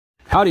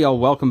Howdy y'all,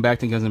 welcome back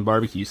to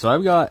Gunsnbbq. So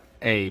I've got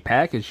a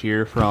package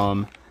here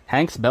from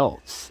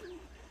Hanksbelts.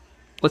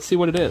 Let's see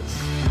what it is.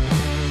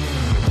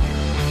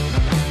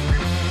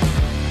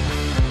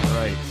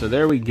 Alright, so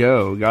there we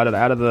go. Got it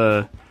out of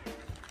the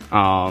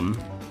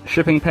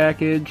shipping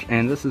package,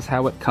 and this is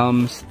how it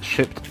comes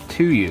shipped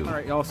to you.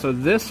 Alright y'all, so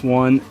this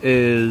one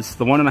is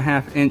the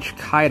 1.5 inch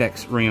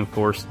Kydex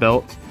reinforced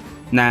belt.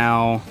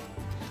 Now,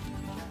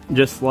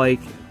 just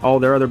like all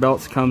their other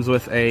belts, comes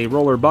with a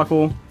roller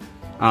buckle.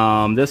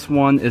 This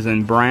one is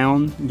in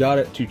brown. Got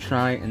it to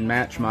try and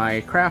match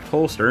my craft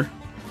holster.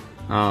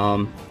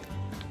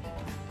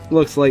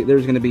 Looks like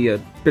there's going to be a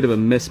bit of a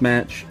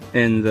mismatch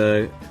in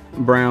the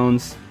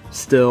browns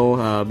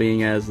still,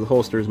 being as the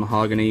holster is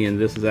mahogany and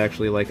this is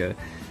actually like a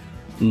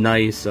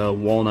nice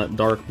walnut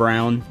dark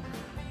brown.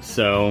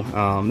 So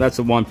that's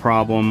the one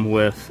problem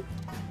with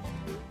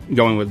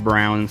going with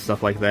brown and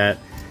stuff like that,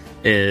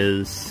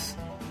 is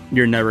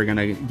you're never going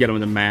to get them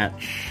to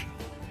match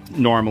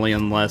normally,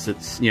 unless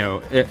it's, you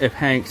know, if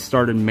Hank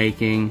started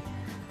making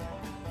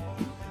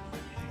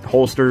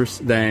holsters,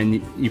 then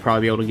you'd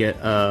probably be able to get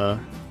a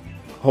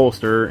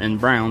holster in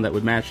brown that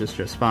would match this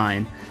just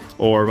fine,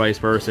 or vice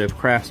versa. If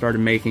Kraft started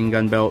making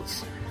gun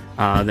belts,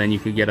 then you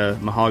could get a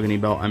mahogany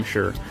belt, I'm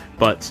sure.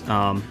 But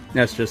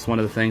that's just one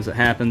of the things that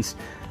happens.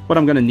 What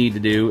I'm going to need to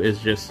do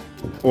is just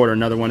order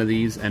another one of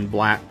these in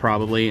black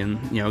probably, and,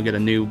 you know, get a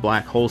new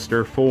black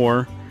holster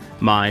for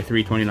my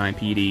 329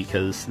 PD,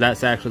 because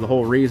that's actually the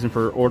whole reason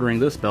for ordering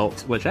this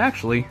belt, which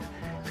actually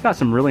it's got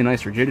some really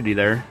nice rigidity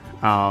there,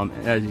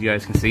 as you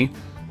guys can see.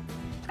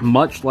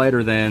 Much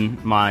lighter than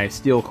my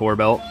steel core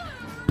belt.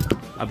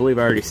 I believe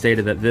I already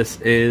stated that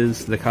this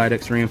is the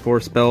Kydex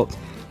reinforced belt,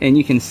 and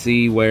you can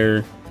see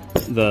where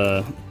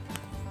the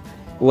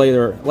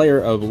layer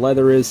of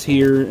leather is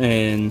here.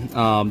 And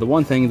the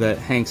one thing that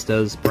Hanks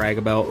does brag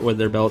about with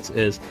their belts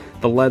is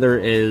the leather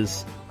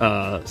is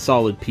a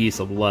solid piece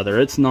of leather.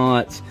 It's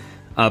not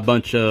a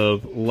bunch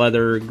of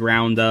leather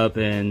ground up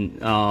and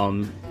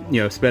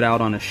you know, spit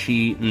out on a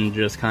sheet and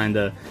just kind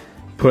of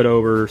put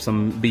over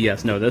some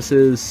BS. No, this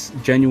is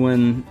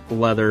genuine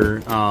leather.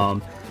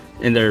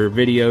 In their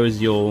videos,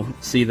 you'll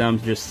see them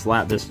just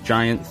slap this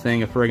giant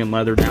thing of friggin'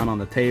 leather down on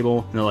the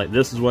table, and they're like,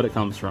 this is what it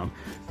comes from.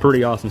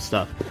 Pretty awesome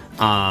stuff.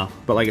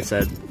 But like I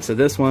said, so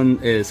this one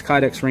is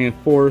Kydex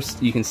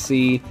reinforced. You can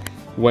see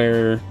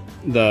where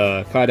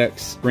the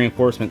Kydex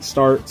reinforcement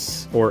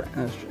starts, or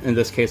in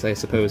this case I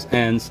suppose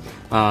ends.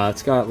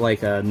 It's got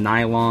like a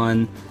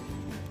nylon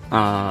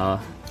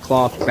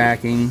cloth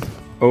backing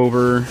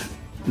over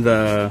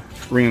the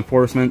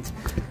reinforcement.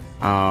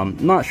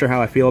 Not sure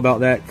how I feel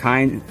about that.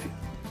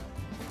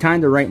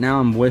 Kinda right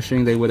now I'm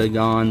wishing they would have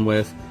gone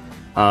with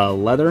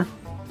leather,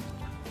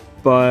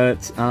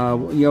 but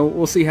you know,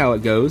 we'll see how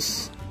it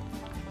goes.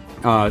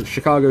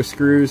 Chicago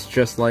screws,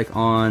 just like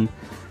on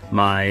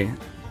my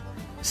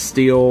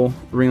steel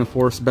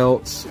reinforced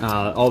belts.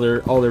 All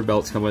their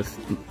belts come with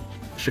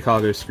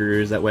Chicago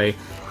screws. That way,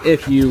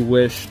 if you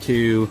wish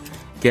to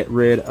get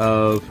rid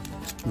of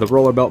the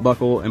roller belt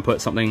buckle and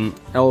put something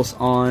else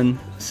on,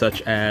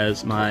 such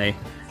as my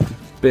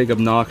big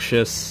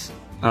obnoxious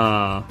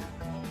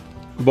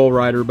bull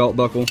rider belt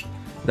buckle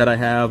that I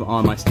have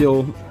on my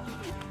steel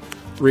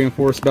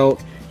reinforced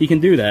belt, you can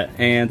do that.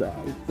 And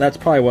that's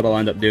probably what I'll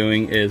end up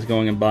doing, is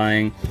going and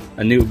buying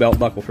a new belt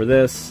buckle for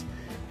this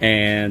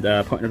and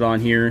putting it on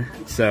here.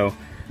 So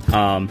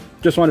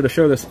just wanted to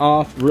show this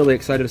off. Really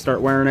excited to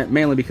start wearing it,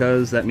 mainly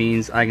because that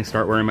means I can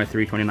start wearing my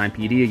 329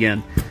 PD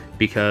again.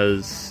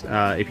 Because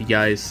if you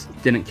guys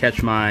didn't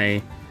catch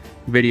my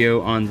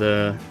video on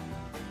the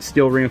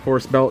steel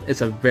reinforced belt, it's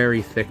a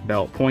very thick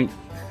belt,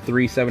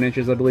 0.37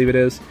 inches I believe it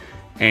is.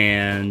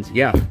 And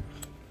yeah,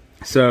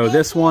 so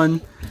this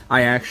one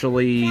I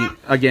actually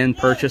again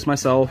purchased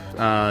myself. You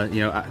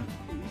know,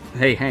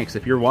 hey Hanks,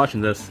 if you're watching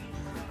this,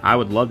 I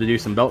would love to do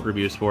some belt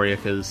reviews for you,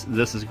 because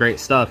this is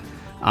great stuff.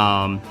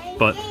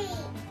 But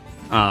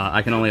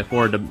I can only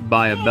afford to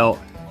buy a belt,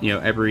 you know,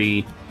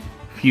 every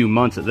few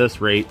months at this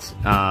rate.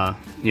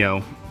 You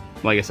know,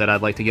 like I said,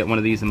 I'd like to get one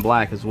of these in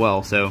black as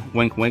well. So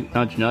wink wink,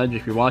 nudge nudge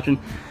if you're watching.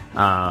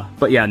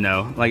 But yeah,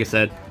 no, like I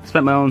said,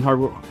 spent my own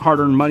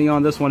hard-earned money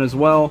on this one as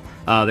well.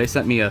 They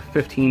sent me a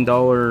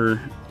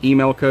 $15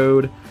 email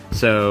code.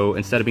 So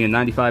instead of being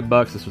 95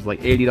 bucks, this was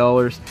like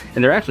 $80.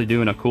 And they're actually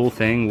doing a cool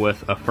thing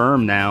with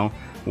Affirm now,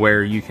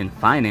 where you can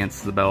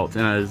finance the belt.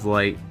 And I was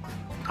like,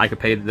 I could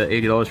pay the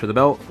 $80 for the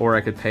belt, or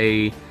I could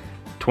pay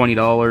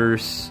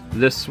 $20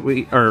 this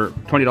week, or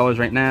 $20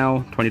 right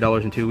now,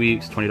 $20 in 2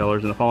 weeks,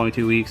 $20 in the following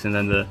 2 weeks, and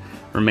then the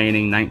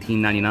remaining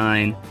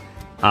 $19.99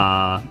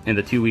 in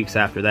the 2 weeks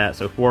after that.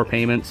 So 4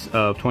 payments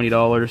of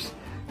 $20,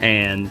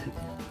 and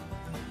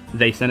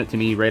they sent it to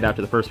me right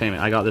after the first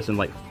payment. I got this in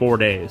like 4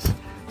 days.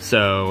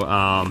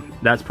 So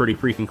that's pretty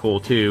freaking cool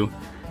too,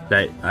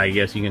 that I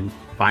guess you can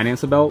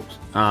finance a belt.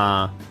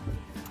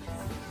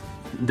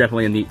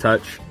 Definitely a neat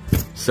touch.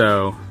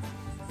 So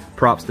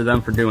props to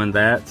them for doing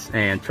that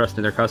and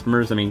trusting their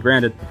customers. I mean,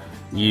 granted,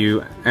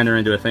 you enter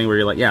into a thing where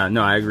you're like, yeah,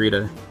 no, I agree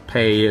to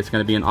pay. It's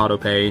going to be an auto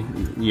pay.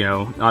 You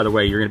know, either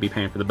way, you're going to be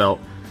paying for the belt.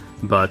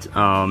 But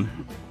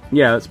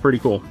yeah, that's pretty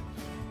cool.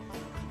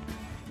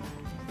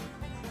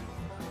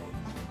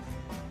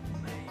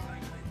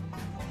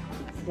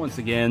 Once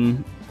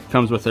again,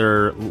 comes with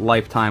their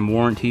lifetime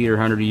warranty or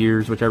 100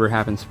 years, whichever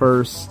happens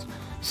first.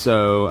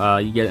 So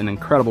you get an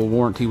incredible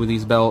warranty with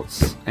these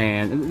belts,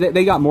 and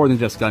they got more than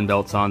just gun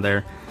belts on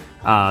there.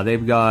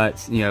 They've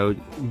got, you know,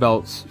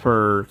 belts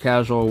for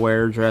casual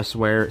wear, dress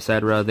wear,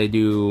 etc. They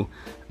do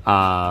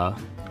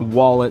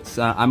wallets.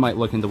 I might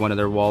look into one of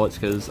their wallets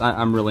because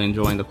I'm really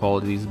enjoying the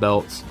quality of these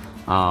belts.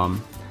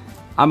 I'm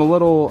a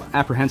little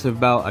apprehensive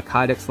about a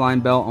Kydex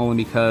line belt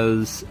only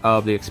because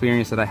of the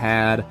experience that I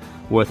had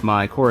with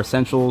my Core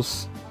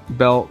Essentials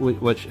belt,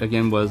 which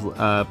again was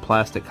a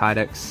plastic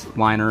Kydex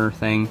liner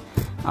thing.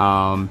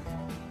 Like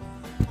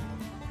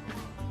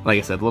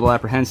I said, a little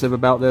apprehensive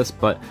about this,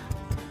 but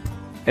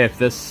if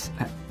this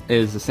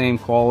is the same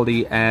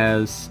quality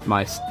as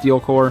my steel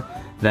core,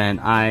 then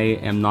I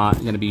am not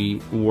going to be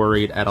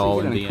worried at all.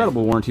 An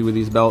incredible warranty with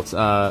these belts.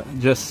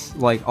 Just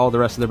like all the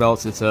rest of their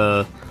belts, it's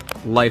a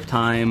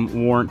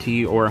lifetime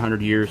warranty or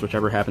 100 years,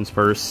 whichever happens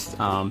first.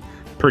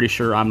 Pretty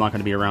sure I'm not going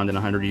to be around in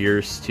 100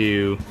 years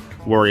to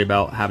worry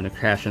about having to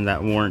cash in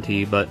that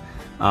warranty, but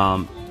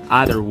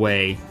either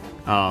way,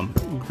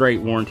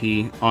 great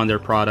warranty on their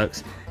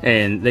products.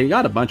 And they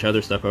got a bunch of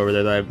other stuff over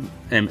there that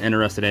I am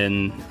interested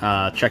in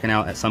checking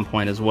out at some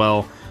point as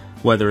well,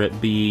 whether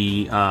it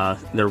be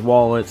their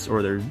wallets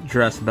or their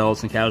dress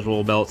belts and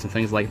casual belts and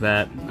things like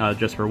that,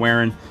 just for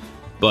wearing.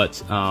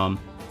 But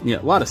yeah,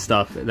 a lot of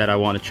stuff that I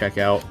want to check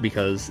out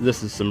because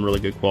this is some really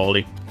good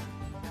quality.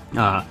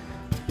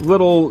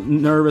 Little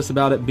nervous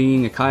about it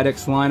being a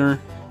Kydex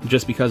liner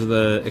just because of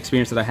the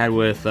experience that I had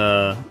with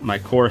my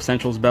Core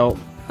Essentials belt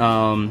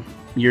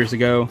years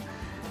ago.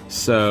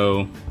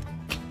 So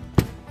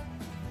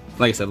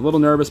like I said, a little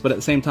nervous, but at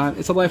the same time,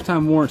 it's a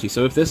lifetime warranty.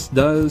 So if this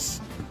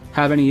does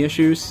have any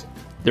issues,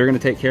 they're going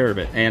to take care of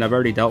it. And I've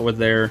already dealt with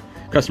their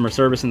customer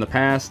service in the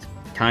past.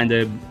 Kind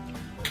of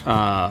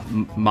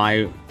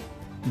my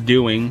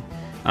doing.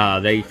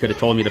 They could have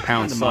told me to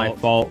pound salt.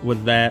 My fault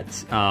with that.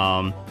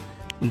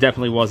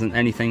 Definitely wasn't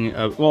anything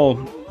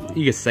well,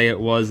 you could say it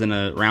was in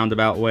a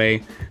roundabout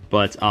way,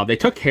 but they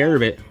took care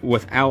of it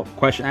without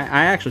question.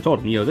 I actually told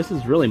them, you know, this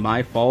is really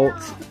my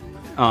fault.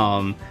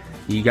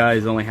 You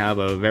guys only have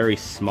a very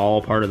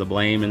small part of the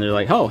blame. And they're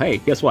like, oh, hey,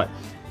 guess what?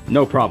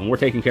 No problem. We're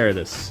taking care of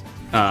this.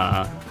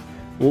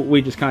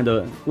 We just kind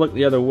of looked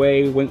the other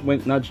way, wink,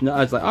 wink, nudge, nudge. I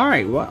was like, all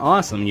right, well,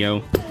 awesome,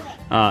 you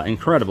know,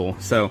 incredible.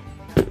 So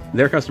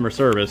their customer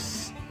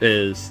service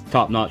is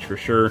top notch for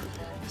sure.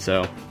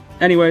 So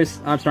anyways,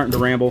 I'm starting to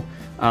ramble.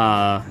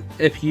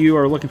 If you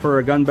are looking for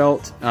a gun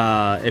belt,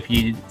 if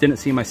you didn't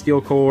see my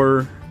steel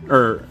core,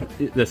 or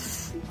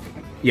this,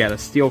 yeah, the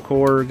steel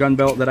core gun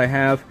belt that I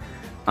have,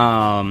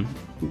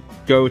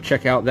 go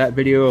check out that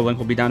video. A link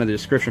will be down in the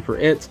description for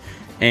it.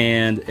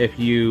 And if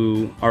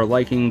you are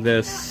liking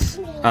this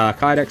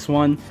Kydex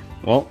one,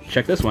 well,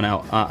 check this one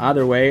out.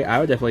 Either way, I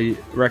would definitely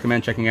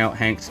recommend checking out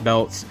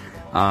Hanksbelts.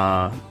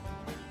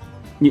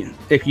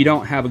 If you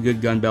don't have a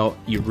good gun belt,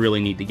 you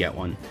really need to get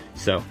one.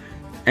 So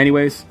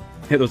anyways,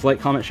 hit those like,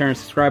 comment, share, and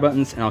subscribe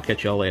buttons, and I'll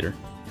catch y'all later.